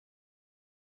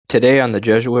Today on the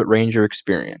Jesuit Ranger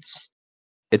Experience.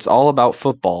 It's all about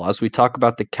football as we talk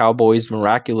about the Cowboys'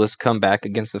 miraculous comeback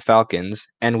against the Falcons,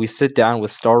 and we sit down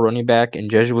with star running back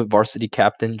and Jesuit varsity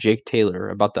captain Jake Taylor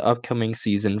about the upcoming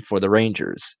season for the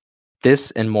Rangers.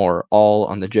 This and more, all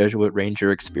on the Jesuit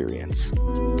Ranger Experience.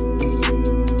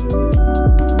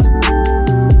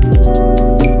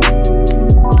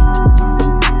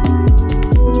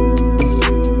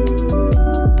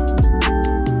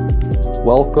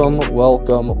 Welcome.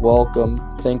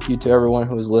 Thank you to everyone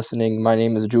who is listening. My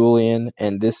name is Julian,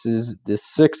 and this is the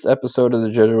 6th episode of the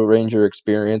Jesuit Ranger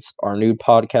Experience. Our new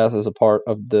podcast is a part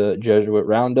of the Jesuit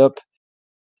Roundup.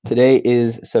 Today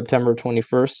is September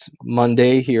 21st,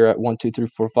 Monday, here at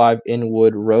 12345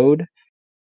 Inwood Road.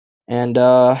 And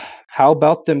how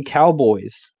about them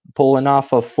Cowboys pulling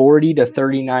off a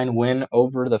 40-39 win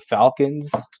over the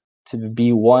Falcons to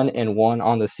be 1-1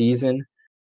 on the season?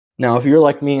 Now, if you're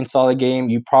like me and saw the game,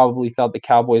 you probably thought the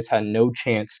Cowboys had no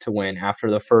chance to win after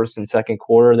the first and second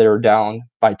quarter. They were down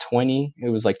by 20. It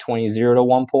was like 20-0 to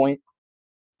one point.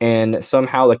 And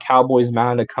somehow the Cowboys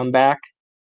managed to come back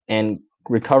and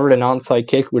recovered an onside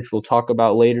kick, which we'll talk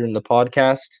about later in the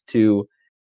podcast, to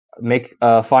make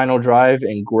a final drive,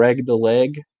 and Greg the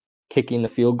Leg kicking the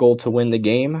field goal to win the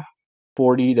game,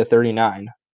 40-39.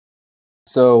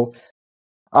 So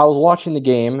I was watching the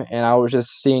game, and I was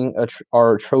just seeing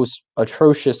our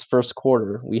atrocious first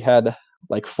quarter. We had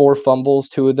like 4 fumbles.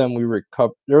 2 of them we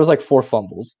recovered. There was like 4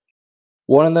 fumbles.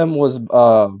 One of them was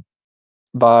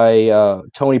by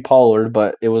Tony Pollard,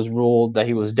 but it was ruled that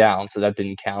he was down, so that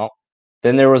didn't count.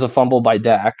 Then there was a fumble by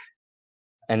Dak,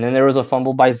 and then there was a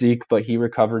fumble by Zeke, but he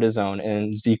recovered his own,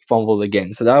 and Zeke fumbled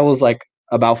again. So that was like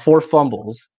about 4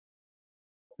 fumbles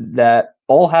that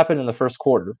all happened in the first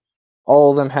quarter.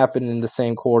 All of them happened in the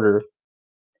same quarter,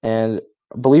 and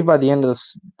I believe by the end of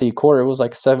the quarter, it was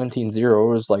like 17-0.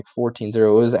 It was like 14-0. It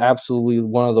was absolutely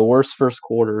one of the worst first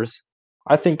quarters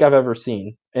I think I've ever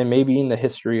seen, and maybe in the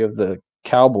history of the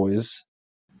Cowboys.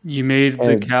 You made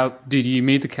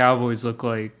the Cowboys look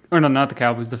like, or no, not the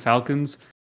Cowboys, the Falcons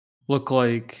look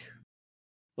like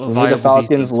a viable defense. The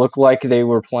Falcons look like they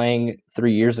were playing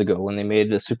 3 years ago when they made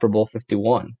the Super Bowl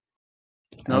 51.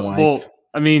 No, well,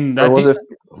 I mean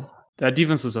that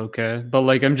defense was okay, but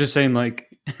like I'm just saying, like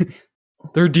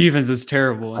their defense is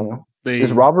terrible. And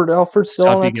is Robert Alford still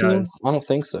on that team? I don't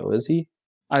think so. Is he?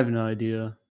 I have no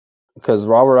idea. Because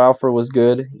Robert Alford was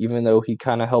good, even though he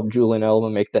kind of helped Julian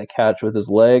Edelman make that catch with his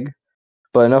leg.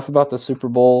 But enough about the Super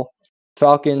Bowl.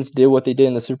 Falcons did what they did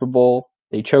in the Super Bowl.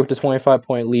 They choked a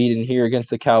 25-point lead, and here against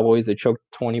the Cowboys, they choked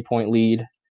a 20-point lead.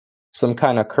 Some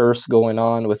kind of curse going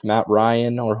on with Matt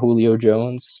Ryan or Julio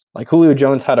Jones. Like, Julio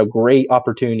Jones had a great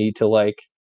opportunity to, like,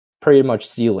 pretty much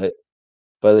seal it.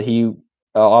 But he,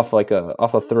 off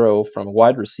a throw from a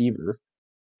wide receiver,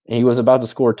 and he was about to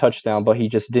score a touchdown, but he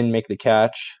just didn't make the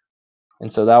catch.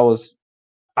 And so that was,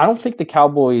 I don't think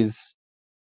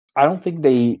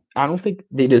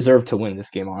they deserve to win this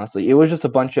game, honestly. It was just a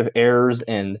bunch of errors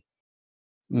and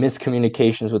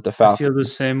miscommunications with the Falcons. I feel the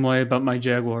same way about my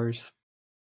Jaguars.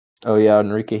 Oh yeah,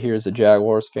 Enrique here is a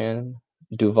Jaguars fan.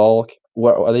 Duval,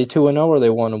 what are they 2-0 or are they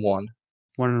 1-1?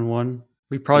 1-1.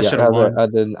 We probably should have won.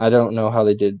 I don't know how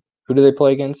they did. Who do they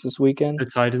play against this weekend? The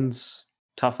Titans,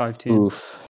 top 5 team.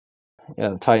 Oof. Yeah,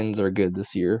 the Titans are good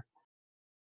this year.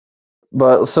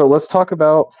 But so let's talk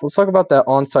about that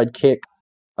onside kick.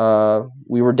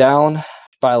 We were down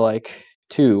by like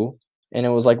 2, and it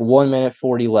was like 1 minute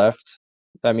 40 left.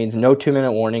 That means no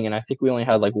 2-minute warning, and I think we only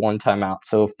had like 1 timeout.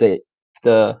 So if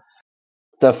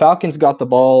the Falcons got the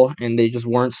ball and they just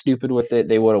weren't stupid with it,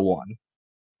 they would have won.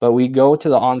 But we go to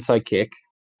the onside kick.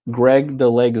 Greg the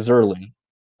Leg Zerling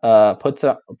puts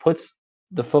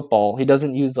the football. He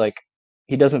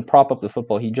doesn't prop up the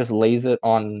football. He just lays it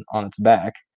on its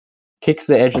back, kicks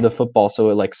the edge of the football so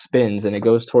it like spins and it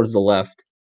goes towards the left.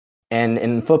 And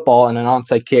in football, in an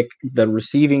onside kick, the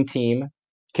receiving team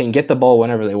can get the ball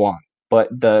whenever they want, but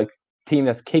the team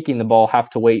that's kicking the ball have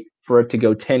to wait for it to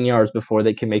go 10 yards before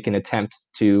they can make an attempt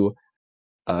to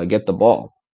get the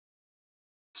ball.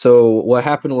 So what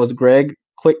happened was Greg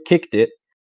kicked it,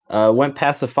 went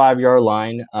past the 5-yard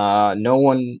line.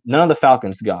 None of the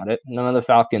Falcons got it. None of the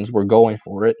Falcons were going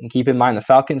for it. And keep in mind, the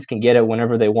Falcons can get it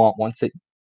whenever they want.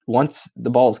 Once the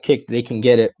ball is kicked, they can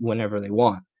get it whenever they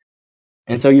want.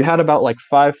 And so you had about like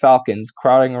 5 Falcons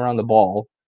crowding around the ball,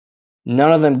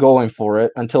 none of them going for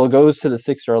it until it goes to the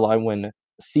 6-yard line when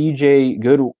CJ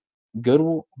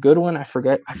Goodwin, I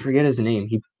forget his name.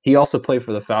 He also played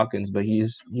for the Falcons, but he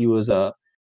was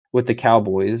with the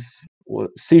Cowboys.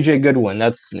 CJ Goodwin,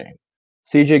 that's his name.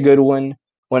 CJ Goodwin,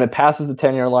 when it passes the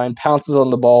 10-yard line, pounces on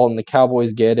the ball, and the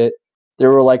Cowboys get it. there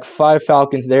were like 5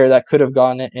 Falcons there that could have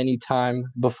gone at any time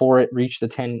before it reached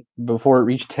 10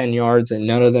 yards, and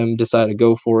none of them decided to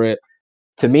go for it.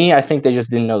 To me, I think they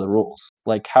just didn't know the rules.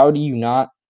 Like, how do you not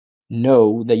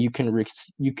know that you can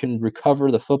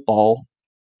recover the football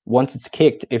once it's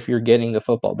kicked if you're getting the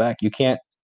football back? You can't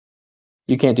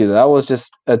do that. That was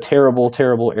just a terrible,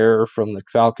 terrible error from the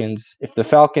Falcons. If the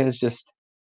Falcons just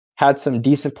had some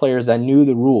decent players that knew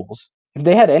the rules, if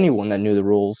they had anyone that knew the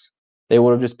rules, they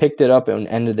would have just picked it up and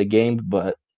ended the game.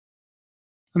 But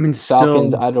I mean,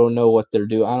 Falcons, I don't know what they're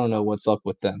doing. I don't know what's up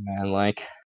with them, man. Like,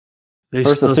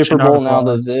 first the Super Bowl, now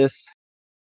this.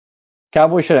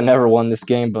 Cowboys should have never won this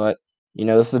game, but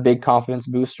this is a big confidence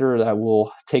booster that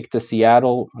will take to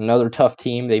Seattle, another tough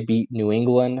team. They beat New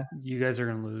England. You guys are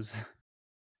gonna lose.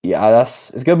 Yeah,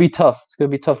 it's gonna be tough. It's gonna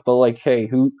be tough, but like, hey,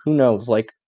 who knows?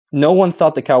 Like, no one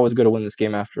thought the Cowboys were gonna win this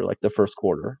game after like the first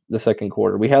quarter, the second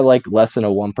quarter. We had like less than a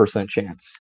 1%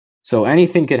 chance, so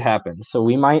anything could happen. So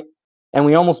we might, and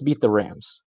we almost beat the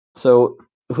Rams. So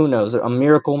who knows? A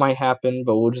miracle might happen,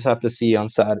 but we'll just have to see on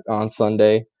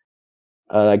Sunday.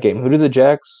 That game. Who do the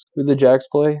Jags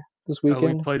play this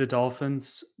weekend? We play the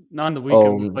Dolphins. Not on the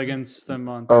weekend. We play against them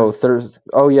on Thursday. Thursday.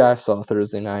 Oh yeah, I saw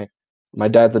Thursday night. My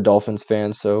dad's a Dolphins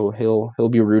fan, so he'll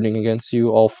be rooting against you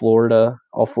all Florida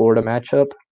matchup.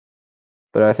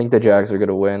 But I think the Jags are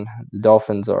gonna win. The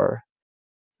Dolphins they're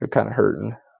kind of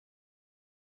hurting.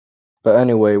 But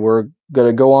anyway, we're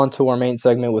gonna go on to our main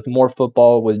segment with more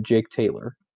football with Jake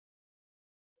Taylor.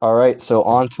 All right, so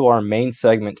on to our main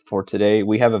segment for today.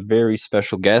 We have a very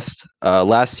special guest.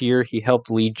 Last year, he helped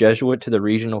lead Jesuit to the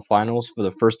regional finals for the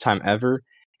first time ever,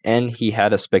 and he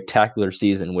had a spectacular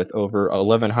season with over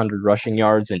 1,100 rushing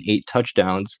yards and 8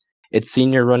 touchdowns. It's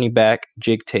senior running back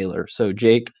Jake Taylor. So,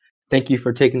 Jake, thank you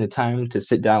for taking the time to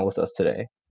sit down with us today.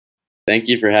 Thank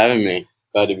you for having me.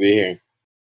 Glad to be here.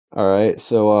 All right,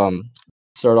 so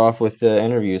start off with the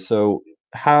interview. So,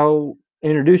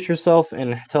 introduce yourself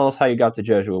and tell us how you got to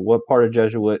Jesuit. What part of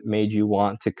Jesuit made you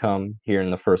want to come here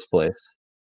in the first place?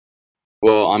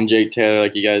 Well, I'm Jake Taylor,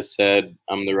 like you guys said.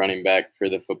 I'm the running back for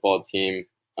the football team.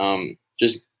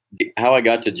 Just how I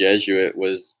got to Jesuit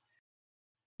was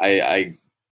I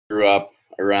grew up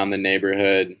around the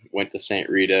neighborhood, went to St.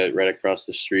 Rita right across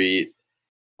the street.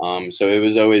 So it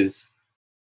was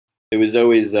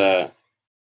always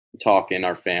talk in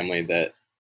our family that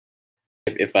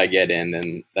if I get in,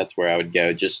 then that's where I would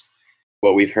go. Just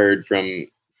what we've heard from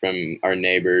our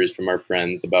neighbors, from our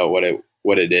friends about what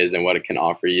it is and what it can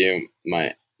offer you.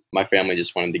 My family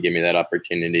just wanted to give me that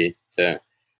opportunity to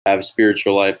have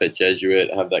spiritual life at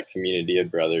Jesuit, have that community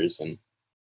of brothers, and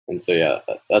so yeah,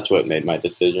 that's what made my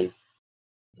decision.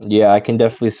 Yeah, I can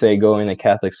definitely say going the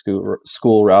Catholic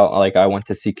school route, like I went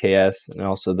to CKS and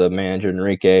also the manager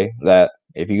Enrique, that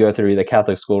if you go through the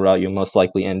Catholic school route, you'll most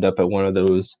likely end up at one of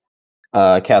those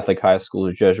Catholic high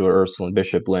schools, Jesuit, Ursuline,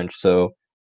 Bishop Lynch. So,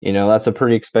 that's a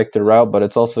pretty expected route, but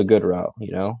it's also a good route,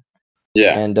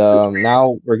 Yeah. And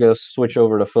now we're going to switch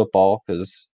over to football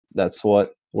because that's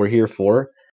what we're here for.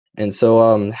 And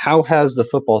so how has the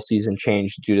football season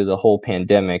changed due to the whole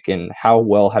pandemic, and how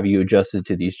well have you adjusted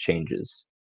to these changes?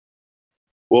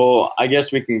 Well, I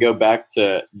guess we can go back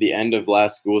to the end of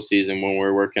last school season when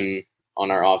we're working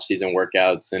on our off-season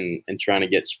workouts and trying to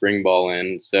get spring ball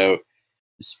in. So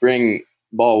spring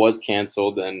ball was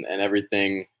canceled and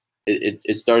everything.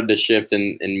 It started to shift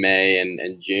in May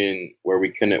and June where we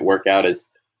couldn't work out as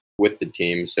with the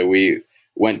team. So we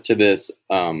went to this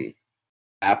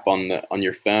app on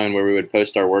your phone where we would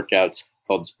post our workouts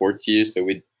called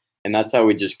SportsU. And that's how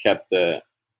we just kept the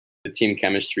team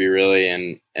chemistry really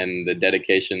and the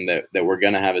dedication that we're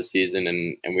gonna have a season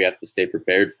and we have to stay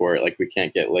prepared for it. Like we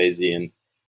can't get lazy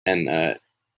and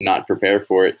not prepare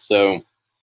for it. So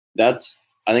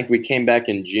I think we came back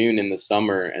in June in the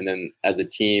summer, and then as a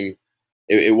team,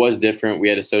 it was different. We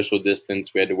had a social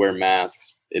distance. We had to wear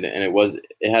masks, and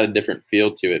it had a different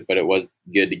feel to it. But it was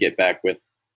good to get back with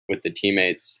the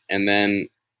teammates. And then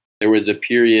there was a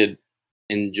period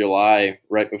in July,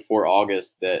 right before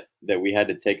August, that we had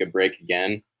to take a break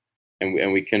again,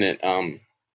 and we couldn't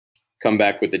come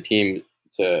back with the team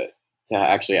to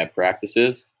actually have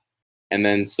practices. And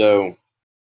then so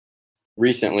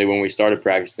recently when we started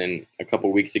practicing a couple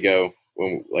weeks ago,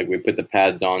 when like we put the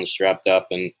pads on, strapped up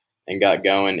and got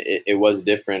going, it was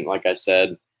different, like I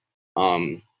said,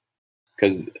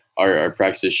 because our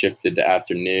practices shifted to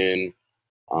afternoon.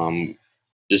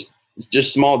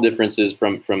 Just small differences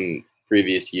from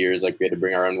previous years. Like we had to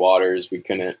bring our own waters.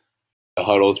 The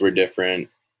huddles were different.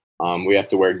 We have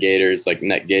to wear gaiters, like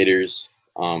net gaiters.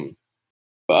 But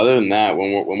other than that,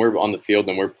 when we're on the field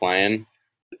and we're playing,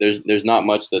 there's not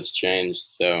much that's changed.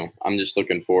 So I'm just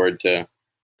looking forward to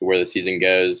where the season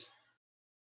goes.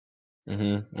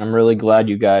 I'm really glad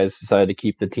you guys decided to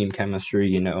keep the team chemistry.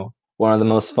 You know, one of the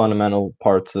most fundamental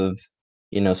parts of,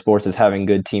 you know, sports is having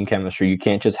good team chemistry. You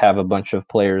can't just have a bunch of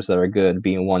players that are good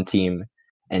being one team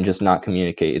and just not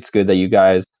communicate. It's good that you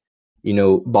guys, you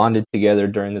know, bonded together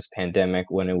during this pandemic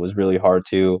when it was really hard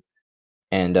to,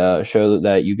 and show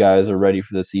that you guys are ready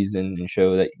for the season and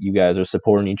show that you guys are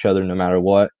supporting each other no matter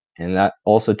what. And that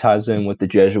also ties in with the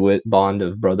Jesuit bond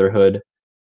of brotherhood.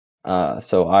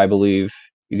 So I believe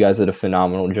you guys did a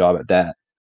phenomenal job at that.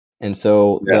 And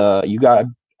so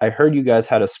I heard you guys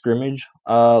had a scrimmage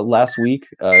last week.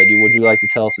 Would you like to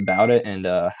tell us about it, and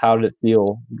how did it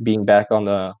feel being back on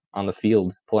the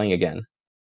field playing again?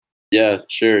 Yeah,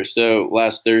 sure. So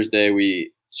last Thursday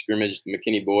we scrimmaged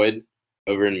McKinney Boyd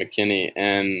over in McKinney,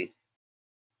 and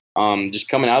just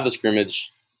coming out of the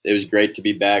scrimmage, it was great to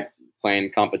be back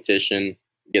playing competition,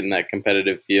 getting that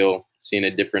competitive feel, seeing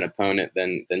a different opponent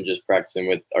than just practicing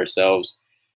with ourselves.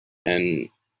 And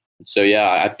so,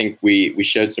 yeah, I think we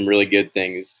showed some really good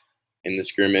things in the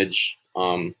scrimmage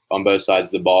on both sides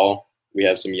of the ball. We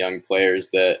have some young players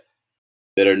that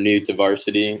are new to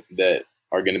varsity that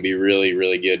are going to be really,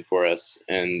 really good for us.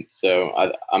 And so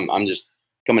I'm just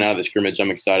coming out of the scrimmage. I'm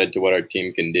excited to what our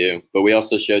team can do. But we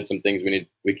also showed some things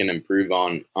we can improve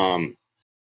on.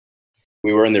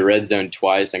 We were in the red zone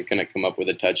twice and couldn't come up with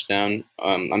a touchdown.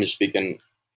 I'm just speaking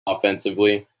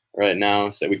offensively right now.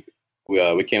 So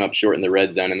we came up short in the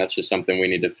red zone, and that's just something we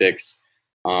need to fix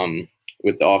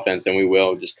with the offense, and we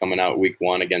will, just coming out week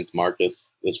 1 against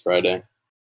Marcus this Friday.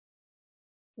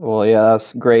 Well, yeah,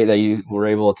 that's great that you were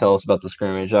able to tell us about the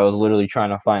scrimmage. I was literally trying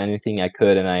to find anything I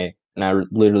could, and I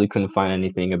literally couldn't find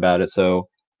anything about it. So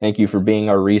thank you for being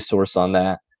our resource on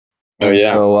that. And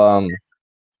so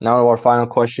now to our final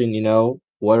question, you know,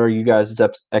 what are you guys'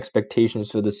 expectations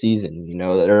for the season? You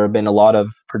know, there have been a lot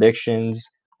of predictions.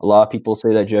 A lot of people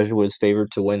say that Jesuit is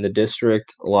favored to win the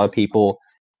district. A lot of people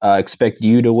expect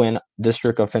you to win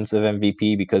district offensive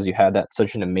MVP because you had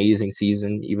such an amazing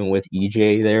season, even with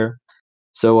EJ there.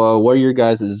 So, what are you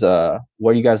guys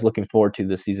looking forward to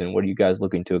this season? What are you guys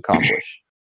looking to accomplish?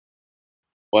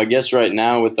 Well, I guess right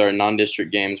now with our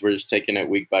non-district games, we're just taking it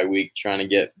week by week, trying to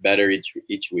get better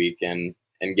each week and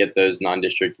get those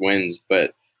non-district wins.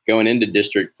 But going into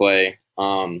district play,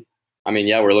 I mean,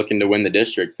 yeah, we're looking to win the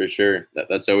district for sure.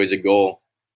 That's always a goal.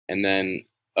 And then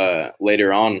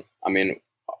later on, I mean,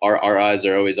 our eyes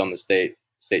are always on the state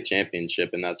championship,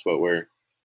 and that's what we're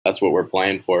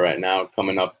playing for right now.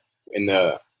 Coming up in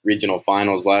the regional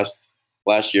finals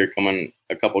last year, coming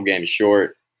a couple games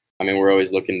short. I mean, we're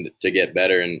always looking to get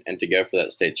better and to go for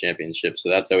that state championship. So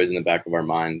that's always in the back of our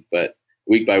mind. But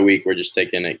week by week, we're just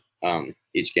taking it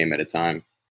each game at a time.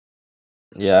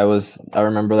 Yeah, I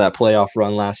remember that playoff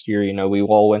run last year. You know, we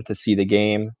all went to see the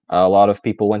game. A lot of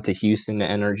people went to Houston to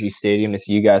Energy Stadium to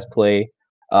see you guys play.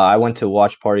 I went to a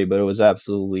watch party, but it was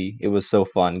so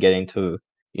fun getting to,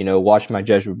 you know, watch my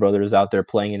Jesuit brothers out there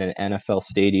playing in an NFL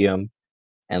stadium.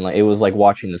 And it was like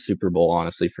watching the Super Bowl,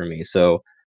 honestly, for me. So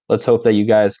let's hope that you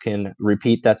guys can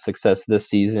repeat that success this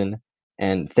season.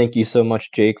 And thank you so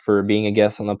much, Jake, for being a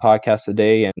guest on the podcast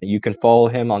today. And you can follow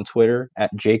him on Twitter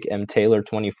at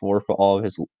JakeMTaylor24 for all of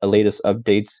his latest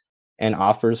updates and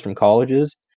offers from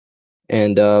colleges.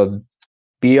 And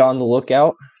be on the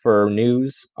lookout for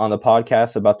news on the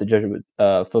podcast about the Jesuit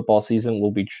football season.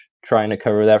 We'll be trying to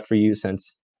cover that for you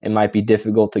since it might be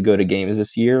difficult to go to games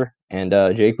this year. And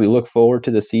Jake, we look forward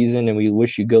to the season, and we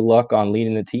wish you good luck on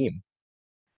leading the team.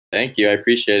 Thank you. I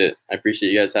appreciate it. I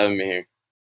appreciate you guys having me here.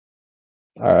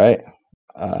 All right.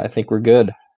 I think we're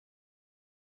good.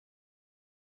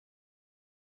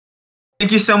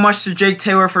 Thank you so much to Jake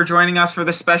Taylor for joining us for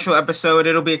this special episode.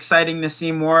 It'll be exciting to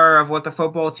see more of what the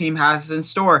football team has in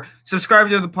store. Subscribe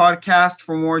to the podcast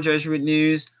for more Jesuit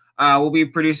news. We'll be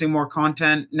producing more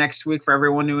content next week for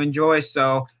everyone to enjoy.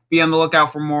 So be on the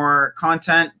lookout for more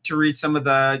content. To read some of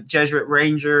the Jesuit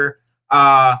Ranger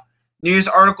news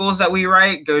articles that we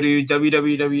write, go to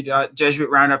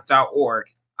www.jesuitroundup.org.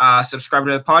 Subscribe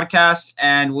to the podcast,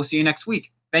 and we'll see you next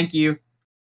week. Thank you.